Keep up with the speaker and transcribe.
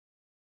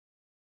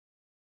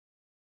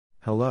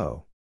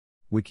Hello.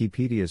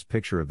 Wikipedia's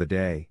picture of the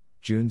day,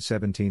 June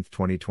 17,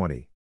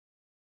 2020.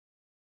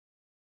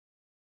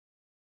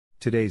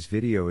 Today's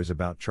video is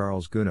about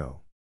Charles Gounod.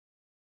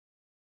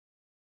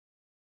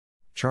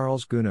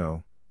 Charles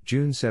Gounod,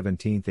 June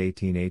 17,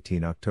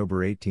 1818 –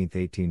 October 18,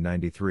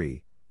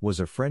 1893,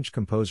 was a French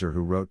composer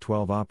who wrote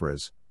 12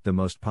 operas, the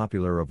most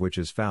popular of which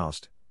is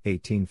Faust,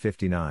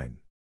 1859.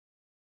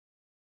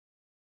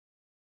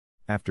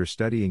 After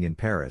studying in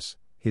Paris,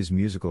 his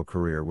musical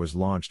career was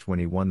launched when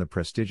he won the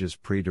prestigious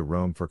Prix de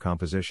Rome for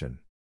composition.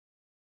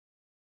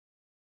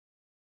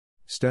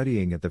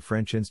 Studying at the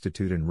French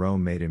Institute in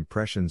Rome made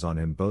impressions on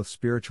him both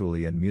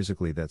spiritually and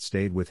musically that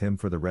stayed with him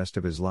for the rest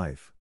of his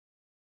life.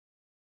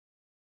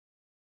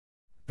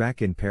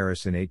 Back in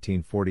Paris in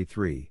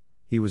 1843,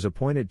 he was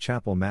appointed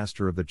chapel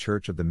master of the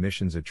Church of the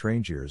Mission's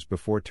étrangères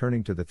before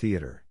turning to the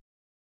theatre.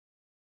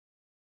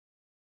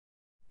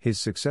 His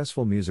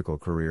successful musical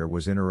career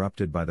was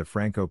interrupted by the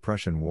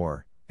Franco-Prussian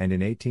War, and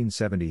in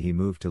 1870 he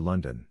moved to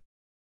London.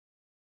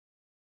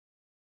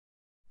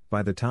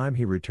 By the time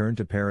he returned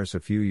to Paris a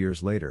few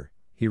years later,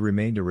 he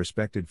remained a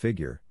respected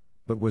figure,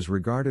 but was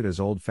regarded as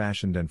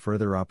old-fashioned and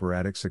further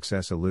operatic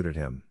success eluded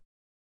him.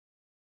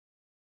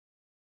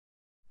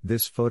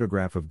 This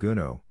photograph of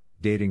Gounod,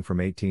 dating from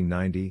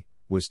 1890,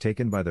 was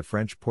taken by the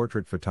French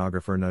portrait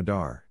photographer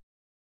Nadar.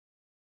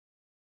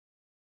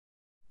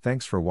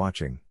 Thanks for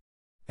watching.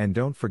 And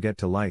don't forget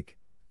to like,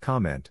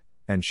 comment,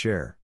 and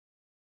share.